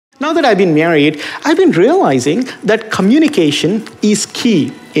Now that I've been married, I've been realizing that communication is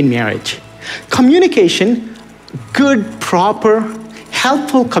key in marriage. Communication, good, proper,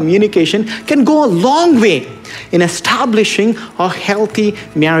 helpful communication can go a long way in establishing a healthy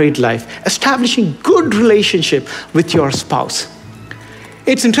married life, establishing good relationship with your spouse.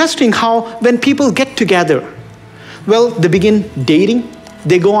 It's interesting how when people get together, well, they begin dating,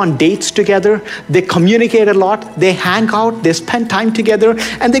 they go on dates together, they communicate a lot, they hang out, they spend time together,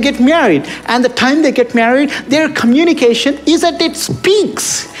 and they get married. And the time they get married, their communication is at its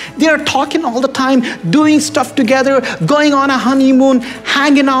peaks. They are talking all the time, doing stuff together, going on a honeymoon,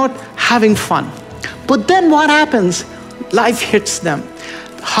 hanging out, having fun. But then what happens? Life hits them.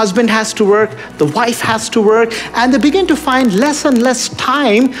 The husband has to work, the wife has to work, and they begin to find less and less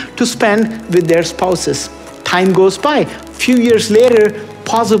time to spend with their spouses. Time goes by. Few years later,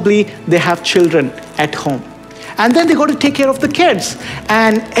 possibly they have children at home. And then they got to take care of the kids.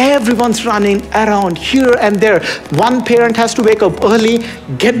 And everyone's running around here and there. One parent has to wake up early,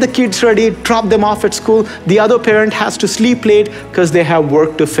 get the kids ready, drop them off at school. The other parent has to sleep late because they have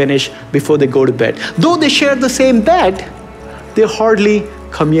work to finish before they go to bed. Though they share the same bed, they hardly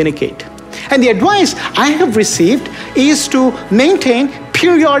communicate. And the advice I have received is to maintain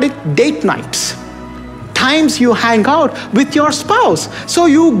periodic date nights. Times you hang out with your spouse, so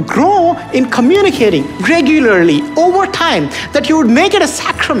you grow in communicating regularly over time, that you would make it a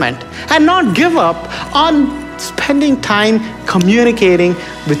sacrament and not give up on spending time communicating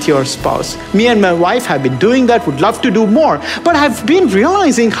with your spouse. Me and my wife have been doing that, would love to do more, but I've been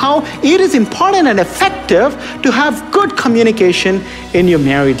realizing how it is important and effective to have good communication in your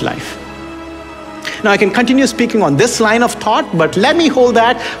married life. Now, I can continue speaking on this line of thought, but let me hold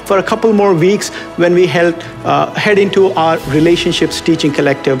that for a couple more weeks when we head into our relationships teaching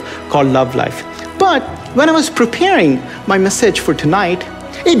collective called Love Life. But when I was preparing my message for tonight,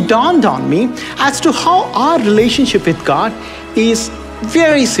 it dawned on me as to how our relationship with God is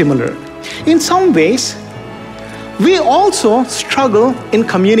very similar. In some ways, we also struggle in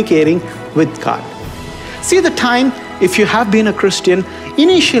communicating with God. See, the time, if you have been a Christian,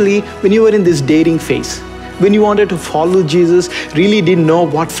 initially when you were in this dating phase, when you wanted to follow Jesus, really didn't know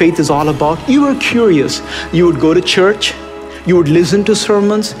what faith is all about, you were curious. You would go to church, you would listen to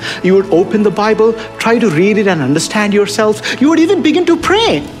sermons, you would open the Bible, try to read it and understand yourself. You would even begin to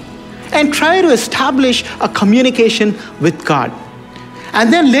pray and try to establish a communication with God.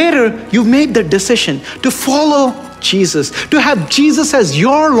 And then later, you made the decision to follow Jesus, to have Jesus as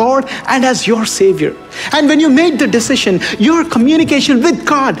your Lord and as your Savior. And when you made the decision, your communication with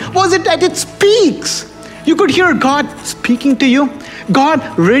God was at its peaks. You could hear God speaking to you,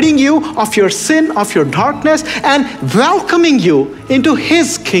 God ridding you of your sin, of your darkness, and welcoming you into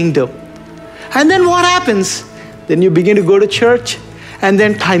His kingdom. And then what happens? Then you begin to go to church, and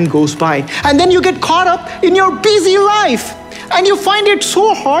then time goes by. And then you get caught up in your busy life. And you find it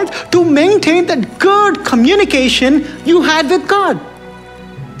so hard to maintain that good communication you had with God.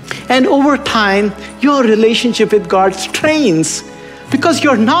 And over time, your relationship with God strains because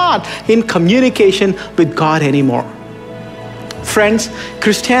you're not in communication with God anymore. Friends,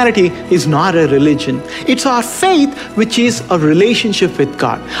 Christianity is not a religion. It's our faith which is a relationship with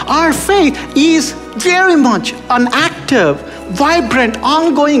God. Our faith is very much an active, vibrant,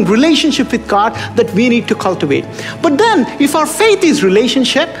 ongoing relationship with God that we need to cultivate. But then, if our faith is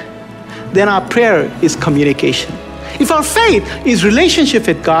relationship, then our prayer is communication. If our faith is relationship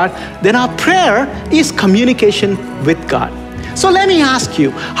with God, then our prayer is communication with God. So let me ask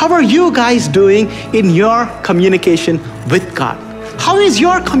you, how are you guys doing in your communication with God? How is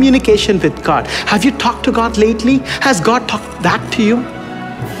your communication with God? Have you talked to God lately? Has God talked back to you?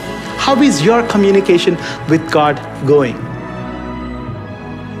 How is your communication with God going?